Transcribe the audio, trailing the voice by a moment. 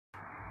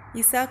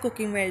Isa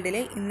cooking വേൾഡിലെ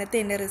ഇന്നത്തെ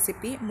എൻ്റെ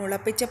recipe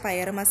മുളപ്പിച്ച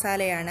പയർ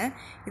മസാലയാണ്.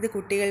 ഇത്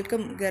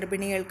കുട്ടികൾക്കും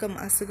ഗർഭിണികൾക്കും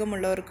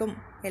അസുഖമുള്ളവർക്കും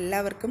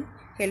എല്ലാവർക്കും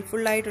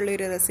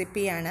ഹെൽപ്ഫുള്ളായിട്ടുള്ളൊരു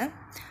റെസിപ്പിയാണ്.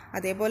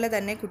 അതേപോലെ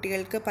തന്നെ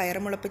കുട്ടികൾക്ക് പയർ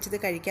മുളപ്പിച്ചത്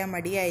കഴിക്കാൻ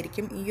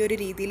മടിയായിരിക്കും. ഈ ഒരു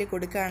രീതിയിൽ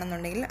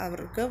കൊടുക്കുകയാണെന്നുണ്ടെങ്കിൽ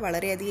അവർക്ക്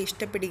വളരെയധികം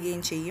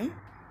ഇഷ്ടപ്പെടുകയും ചെയ്യും.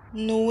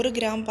 100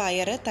 ഗ്രാം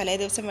പയർ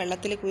തലേദിവസം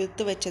വെള്ളത്തിൽ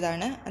കുതിർത്ത്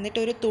വെച്ചതാണ്. എന്നിട്ട്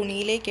ഒരു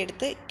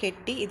തുണിയിലേക്കെടുത്ത്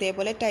കെട്ടി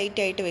ഇതേപോലെ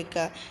ടൈറ്റായിട്ട്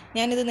വെക്കുക.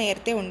 ഞാനിത്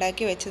നേരത്തെ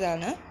ഉണ്ടാക്കി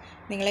വെച്ചതാണ്,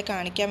 നിങ്ങളെ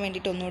കാണിക്കാൻ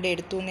വേണ്ടിയിട്ട് ഒന്നുകൂടെ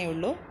എടുത്തു എന്നേ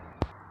ഉള്ളൂ.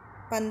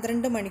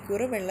 12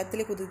 മണിക്കൂർ വെള്ളത്തിൽ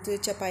കുതിർത്ത്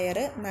വെച്ച പയർ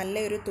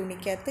നല്ലൊരു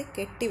തുണിക്കകത്ത്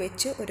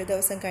കെട്ടിവെച്ച് ഒരു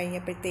ദിവസം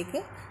കഴിഞ്ഞപ്പോഴത്തേക്ക്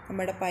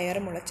നമ്മുടെ പയർ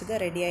മുളച്ചത്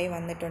റെഡിയായി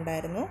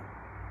വന്നിട്ടുണ്ടായിരുന്നു.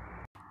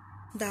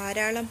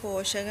 ധാരാളം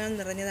പോഷകങ്ങൾ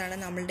നിറഞ്ഞതാണ്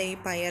നമ്മളുടെ ഈ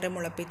പയർ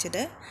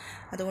മുളപ്പിച്ചത്.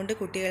 അതുകൊണ്ട്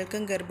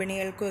കുട്ടികൾക്കും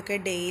ഗർഭിണികൾക്കും ഒക്കെ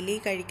ഡെയിലി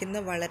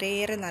കഴിക്കുന്നത്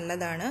വളരെയേറെ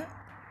നല്ലതാണ്.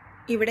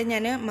 ഇവിടെ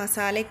ഞാൻ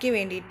മസാലയ്ക്ക്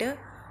വേണ്ടിയിട്ട്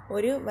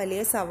ഒരു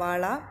വലിയ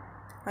സവാള,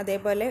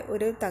 അതേപോലെ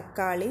ഒരു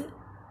തക്കാളി,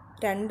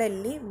 2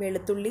 അല്ലി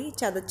വെളുത്തുള്ളി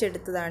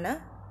ചതച്ചെടുത്തതാണ്.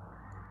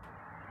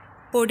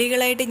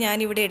 പൊടികളായിട്ട്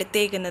ഞാനിവിടെ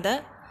എടുത്തേക്കുന്നത്,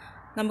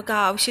 നമുക്ക്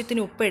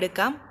ആവശ്യത്തിന് ഉപ്പ്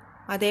എടുക്കാം,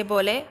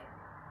 അതേപോലെ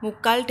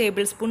 3/4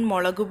 ടേബിൾ സ്പൂൺ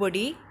മുളക്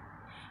പൊടി,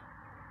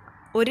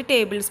 1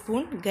 ടേബിൾ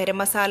സ്പൂൺ ഗരം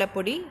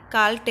മസാലപ്പൊടി,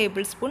 1/4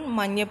 ടേബിൾ സ്പൂൺ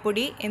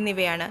മഞ്ഞൾപ്പൊടി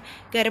എന്നിവയാണ്.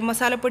 ഗരം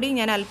മസാലപ്പൊടി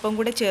ഞാൻ അല്പം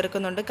കൂടെ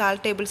ചേർക്കുന്നുണ്ട്,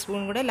 1/4 ടേബിൾ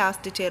സ്പൂൺ കൂടെ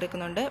ലാസ്റ്റ്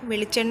ചേർക്കുന്നുണ്ട്.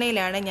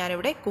 വെളിച്ചെണ്ണയിലാണ്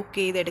ഞാനിവിടെ കുക്ക്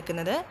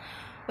ചെയ്തെടുക്കുന്നത്.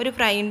 ഒരു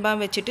ഫ്രൈയിങ് പാൻ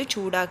വെച്ചിട്ട്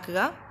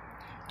ചൂടാക്കുക.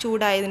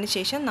 ചൂടായതിന്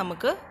ശേഷം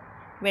നമുക്ക്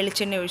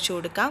വെളിച്ചെണ്ണ ഒഴിച്ചു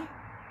കൊടുക്കാം.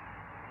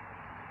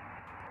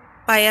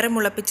 പയർ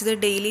മുളപ്പിച്ചത്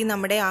ഡെയിലി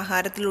നമ്മുടെ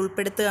ആഹാരത്തിൽ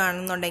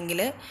ഉൾപ്പെടുത്തുകയാണെന്നുണ്ടെങ്കിൽ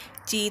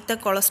ചീത്ത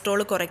കൊളസ്ട്രോൾ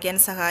കുറയ്ക്കാൻ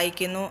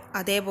സഹായിക്കുന്നു.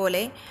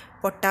 അതേപോലെ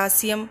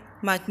പൊട്ടാസ്യം,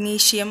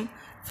 മഗ്നീഷ്യം,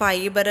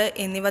 ഫൈബർ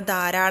എന്നിവ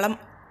ധാരാളം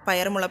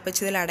പയർ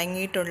മുളപ്പിച്ചതിൽ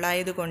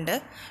അടങ്ങിയിട്ടുള്ളതുകൊണ്ട്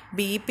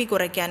BP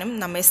കുറയ്ക്കാനും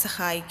നമ്മെ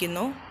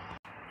സഹായിക്കുന്നു.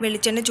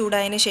 വെളിച്ചെണ്ണ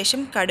ചൂടായതിനു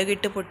ശേഷം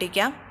കടുകിട്ട്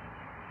പൊട്ടിക്കാം.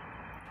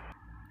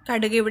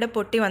 കടുക് ഇവിടെ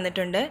പൊട്ടി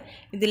വന്നിട്ടുണ്ട്.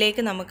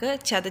 ഇതിലേക്ക് നമുക്ക്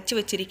ചതച്ച്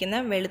വെച്ചിരിക്കുന്ന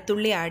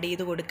വെളുത്തുള്ളി ആഡ്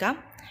ചെയ്ത് കൊടുക്കാം.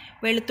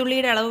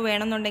 വെളുത്തുള്ളിയുടെ അളവ്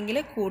വേണമെന്നുണ്ടെങ്കിൽ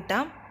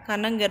കൂട്ടാം,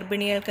 കാരണം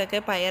ഗർഭിണികൾക്കൊക്കെ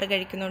പയർ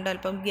കഴിക്കുന്നതുകൊണ്ട്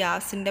അല്പം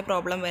ഗ്യാസിൻ്റെ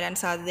പ്രോബ്ലം വരാൻ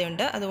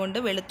സാധ്യതയുണ്ട്. അതുകൊണ്ട്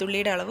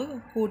വെളുത്തുള്ളിയുടെ അളവ്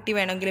കൂട്ടി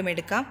വേണമെങ്കിലും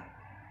എടുക്കാം.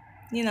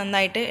 ഇനി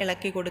നന്നായിട്ട്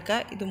ഇളക്കി കൊടുക്കുക.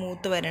 ഇത്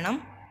മൂത്ത് വരണം.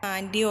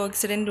 ആൻറ്റി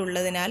ഓക്സിഡൻ്റ്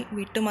ഉള്ളതിനാൽ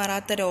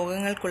വിട്ടുമാറാത്ത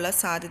രോഗങ്ങൾക്കുള്ള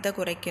സാധ്യത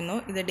കുറയ്ക്കുന്നു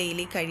ഇത്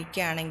ഡെയിലി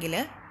കഴിക്കുകയാണെങ്കിൽ.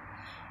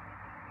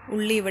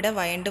 ഉള്ളി ഇവിടെ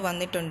വഴണ്ട്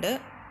വന്നിട്ടുണ്ട്.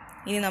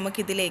 ഇനി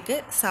നമുക്കിതിലേക്ക്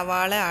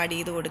സവാള ആഡ്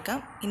ചെയ്ത് കൊടുക്കാം.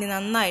 ഇനി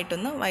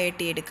നന്നായിട്ടൊന്ന്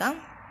വഴറ്റിയെടുക്കാം.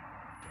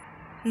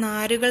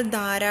 നാരുകൾ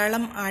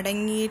ധാരാളം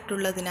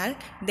അടങ്ങിയിട്ടുള്ളതിനാൽ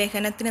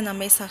ദഹനത്തിന്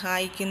നമ്മെ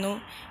സഹായിക്കുന്നു.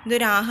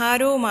 ഇതൊരു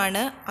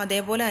ആഹാരവുമാണ്,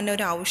 അതേപോലെ തന്നെ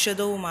ഒരു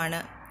ഔഷധവുമാണ്.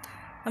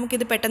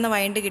 നമുക്കിത് പെട്ടെന്ന്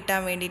വഴണ്ട്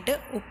കിട്ടാൻ വേണ്ടിയിട്ട്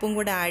ഉപ്പും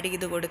കൂടെ ആഡ്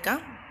ചെയ്ത് കൊടുക്കാം.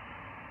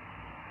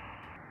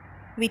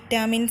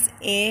 Vitamins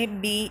A,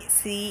 B,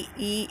 C,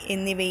 E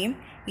എന്നിവയും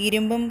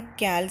ഇരുമ്പും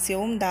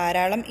കാൽസ്യവും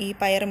ധാരാളം ഈ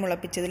പയർ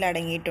മുളപ്പിച്ചതിൽ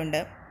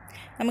അടങ്ങിയിട്ടുണ്ട്.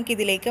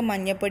 നമുക്കിതിലേക്ക്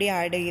മഞ്ഞൾപ്പൊടി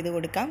ആഡ് ചെയ്ത്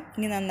കൊടുക്കാം.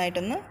 ഇനി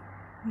നന്നായിട്ടൊന്ന്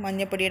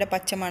മഞ്ഞൾപ്പൊടിയുടെ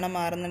പച്ചമണം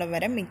മാറുന്നിടം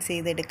വരെ മിക്സ്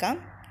ചെയ്തെടുക്കാം.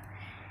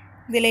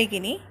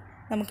 ഇതിലേക്കിനി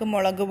നമുക്ക്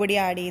മുളക് പൊടി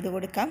ആഡ് ചെയ്ത്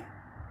കൊടുക്കാം.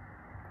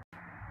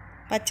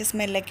 പച്ച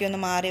സ്മെല്ലൊക്കെ ഒന്ന്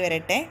മാറി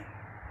വരട്ടെ.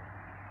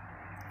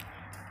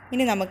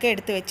 ഇനി നമുക്ക്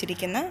എടുത്തു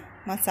വെച്ചിരിക്കുന്ന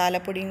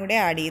മസാലപ്പൊടിയും കൂടെ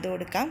ആഡ് ചെയ്ത്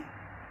കൊടുക്കാം.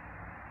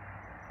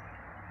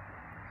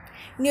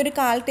 ഇനി ഒരു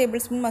 1/4 ടേബിൾ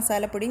സ്പൂൺ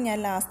മസാലപ്പൊടി ഞാൻ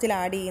ലാസ്റ്റിൽ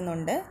ആഡ്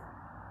ചെയ്യുന്നുണ്ട്.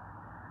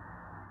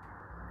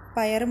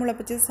 പയർ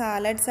മുളപ്പിച്ച്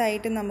സാലഡ്സ്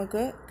ആയിട്ട്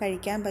നമുക്ക്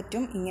കഴിക്കാൻ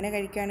പറ്റും. ഇങ്ങനെ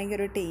കഴിക്കുകയാണെങ്കിൽ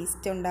ഒരു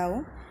ടേസ്റ്റ്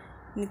ഉണ്ടാവും.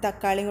 ഇനി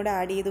തക്കാളിയും കൂടെ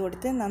ആഡ് ചെയ്ത്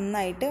കൊടുത്ത്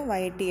നന്നായിട്ട്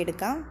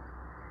വഴറ്റിയെടുക്കാം.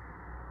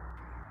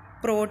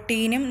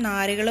 പ്രോട്ടീനും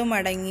നാരുകളും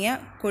അടങ്ങിയ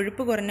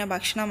കൊഴുപ്പ് കുറഞ്ഞ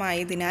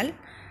ഭക്ഷണമായതിനാൽ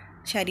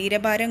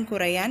ശരീരഭാരം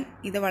കുറയാൻ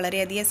ഇത്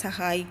വളരെയധികം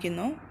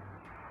സഹായിക്കുന്നു.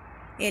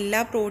 എല്ലാ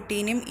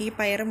പ്രോട്ടീനും ഈ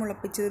പയർ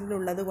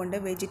മുളപ്പിച്ചതിലുള്ളത് കൊണ്ട്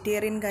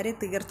വെജിറ്റേറിയൻകാർ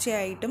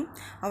തീർച്ചയായിട്ടും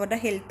അവരുടെ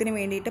ഹെൽത്തിന്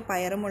വേണ്ടിയിട്ട്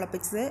പയർ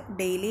മുളപ്പിച്ചത്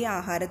ഡെയിലി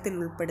ആഹാരത്തിൽ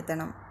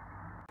ഉൾപ്പെടുത്തണം.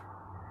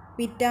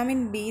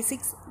 വിറ്റാമിൻ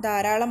B6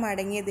 ധാരാളം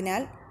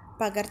അടങ്ങിയതിനാൽ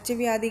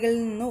പകർച്ചവ്യാധികളിൽ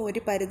നിന്ന്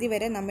ഒരു പരിധി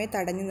വരെ നമ്മെ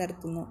തടഞ്ഞു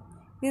നിർത്തുന്നു.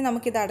 ഇനി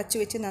നമുക്കിത് അടച്ചു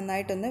വെച്ച്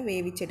നന്നായിട്ടൊന്ന്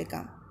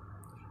വേവിച്ചെടുക്കാം.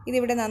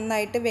 ഇതിവിടെ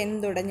നന്നായിട്ട്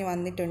വെന്തുടഞ്ഞ്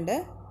വന്നിട്ടുണ്ട്.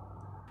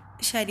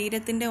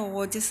 ശരീരത്തിൻ്റെ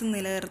ഓജസ്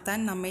നിലനിർത്താൻ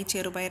നമ്മെ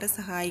ചെറുപയർ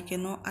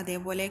സഹായിക്കുന്നു.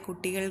 അതേപോലെ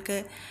കുട്ടികൾക്ക്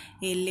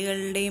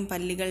എല്ലുകളുടെയും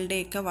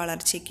പല്ലുകളുടെയൊക്കെ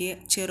വളർച്ചയ്ക്ക്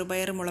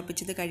ചെറുപയർ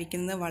മുളപ്പിച്ചത്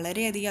കഴിക്കുന്നത്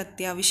വളരെയധികം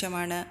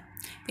അത്യാവശ്യമാണ്.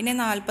 പിന്നെ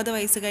 40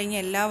 വയസ്സ് കഴിഞ്ഞ്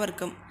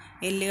എല്ലാവർക്കും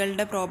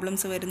എല്ലുകളുടെ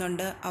പ്രോബ്ലംസ്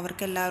വരുന്നുണ്ട്.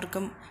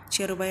 അവർക്കെല്ലാവർക്കും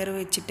ചെറുപയർ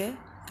വെച്ചിട്ട്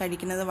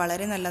കഴിക്കുന്നത്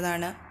വളരെ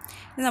നല്ലതാണ്.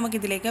 ഇനി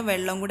നമുക്കിതിലേക്ക്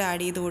വെള്ളം കൂടെ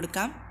ആഡ് ചെയ്ത്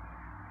കൊടുക്കാം.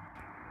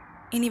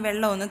 ഇനി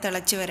വെള്ളം ഒന്ന്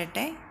തിളച്ച്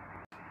വരട്ടെ.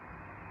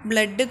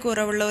 ബ്ലഡ്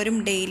കുറവുള്ളവരും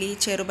ഡെയിലി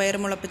ചെറുപയർ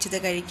മുളപ്പിച്ചത്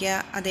കഴിക്കുക.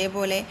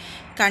 അതേപോലെ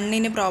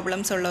കണ്ണിന്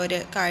പ്രോബ്ലംസ് ഉള്ളവർ,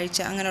 കാഴ്ച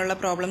അങ്ങനെയുള്ള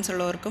പ്രോബ്ലംസ്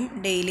ഉള്ളവർക്കും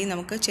ഡെയിലി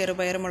നമുക്ക്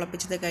ചെറുപയർ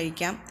മുളപ്പിച്ചത്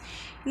കഴിക്കാം.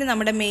 ഇനി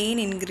നമ്മുടെ മെയിൻ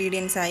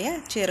ഇൻഗ്രീഡിയൻസ് ആയ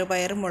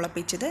ചെറുപയർ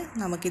മുളപ്പിച്ചത്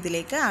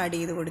നമുക്കിതിലേക്ക് ആഡ്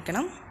ചെയ്ത്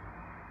കൊടുക്കണം.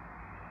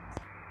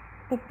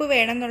 ഉപ്പ്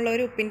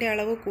വേണമെന്നുള്ളവർ ഉപ്പിൻ്റെ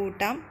അളവ്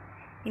കൂട്ടാം.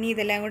 ഇനി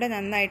ഇതെല്ലാം കൂടെ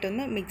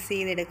നന്നായിട്ടൊന്ന് മിക്സ്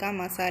ചെയ്തെടുക്കാം.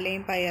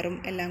 മസാലയും പയറും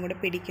എല്ലാം കൂടെ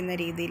പിടിക്കുന്ന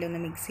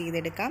രീതിയിലൊന്ന് മിക്സ്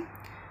ചെയ്തെടുക്കാം.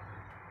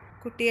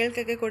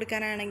 കുട്ടികൾക്കൊക്കെ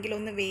കൊടുക്കാനാണെങ്കിൽ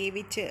ഒന്ന്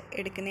വേവിച്ച്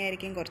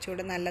എടുക്കുന്നതായിരിക്കും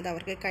കുറച്ചുകൂടെ നല്ലത്.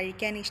 അവർക്ക്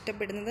കഴിക്കാൻ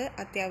ഇഷ്ടപ്പെടുന്നത്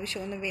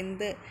അത്യാവശ്യം ഒന്ന്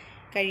വെന്ത്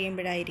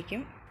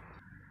കഴിയുമ്പോഴായിരിക്കും.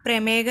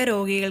 പ്രമേഹ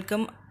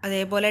രോഗികൾക്കും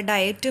അതേപോലെ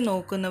ഡയറ്റ്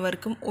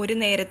നോക്കുന്നവർക്കും ഒരു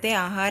നേരത്തെ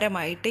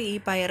ആഹാരമായിട്ട് ഈ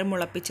പയർ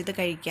മുളപ്പിച്ചത്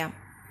കഴിക്കാം.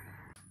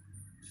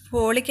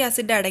 ഫോളിക്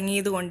ആസിഡ്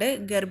അടങ്ങിയതുകൊണ്ട്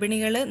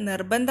ഗർഭിണികൾ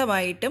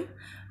നിർബന്ധമായിട്ടും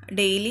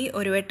ഡെയിലി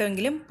ഒരു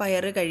വട്ടമെങ്കിലും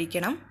പയർ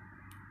കഴിക്കണം.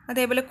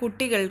 അതേപോലെ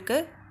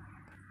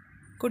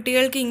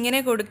കുട്ടികൾക്ക് ഇങ്ങനെ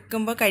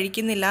കൊടുക്കുമ്പോൾ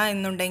കഴിക്കുന്നില്ല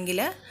എന്നുണ്ടെങ്കിൽ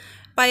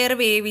പയർ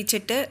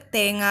വേവിച്ചിട്ട്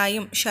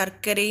തേങ്ങായും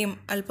ശർക്കരയും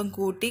അല്പം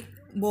കൂട്ടി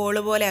ബോൾ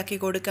പോലെ ആക്കി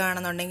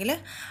കൊടുക്കുകയാണെന്നുണ്ടെങ്കിൽ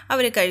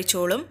അവർ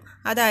കഴിച്ചോളും.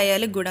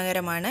 അതായാലും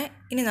ഗുണകരമാണ്.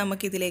 ഇനി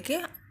നമുക്കിതിലേക്ക്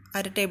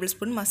 1/2 ടേബിൾ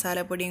സ്പൂൺ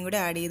മസാലപ്പൊടിയും കൂടി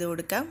ആഡ് ചെയ്ത്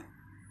കൊടുക്കാം.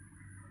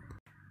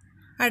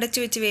 അടച്ചു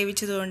വെച്ച്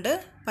വേവിച്ചതുകൊണ്ട്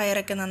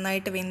പയറൊക്കെ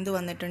നന്നായിട്ട് വെന്ത്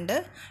വന്നിട്ടുണ്ട്.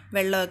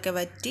 വെള്ളമൊക്കെ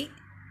വറ്റി.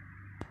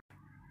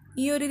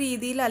 ഈ ഒരു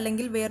രീതിയിൽ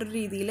അല്ലെങ്കിൽ വേറൊരു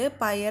രീതിയിൽ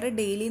പയർ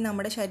ഡെയിലി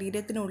നമ്മുടെ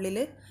ശരീരത്തിനുള്ളിൽ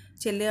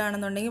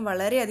ചെല്ലുകയാണെന്നുണ്ടെങ്കിൽ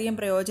വളരെയധികം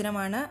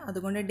പ്രയോജനമാണ്.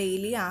 അതുകൊണ്ട്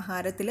ഡെയിലി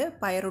ആഹാരത്തിൽ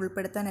പയർ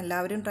ഉൾപ്പെടുത്താൻ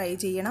എല്ലാവരും ട്രൈ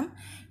ചെയ്യണം.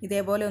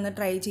 ഇതേപോലെ ഒന്ന്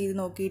ട്രൈ ചെയ്ത്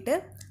നോക്കിയിട്ട്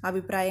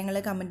അഭിപ്രായങ്ങൾ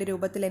കമൻറ്റ്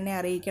രൂപത്തിൽ എന്നെ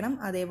അറിയിക്കണം.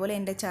 അതേപോലെ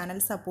എൻ്റെ ചാനൽ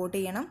സപ്പോർട്ട്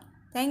ചെയ്യണം.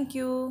 താങ്ക്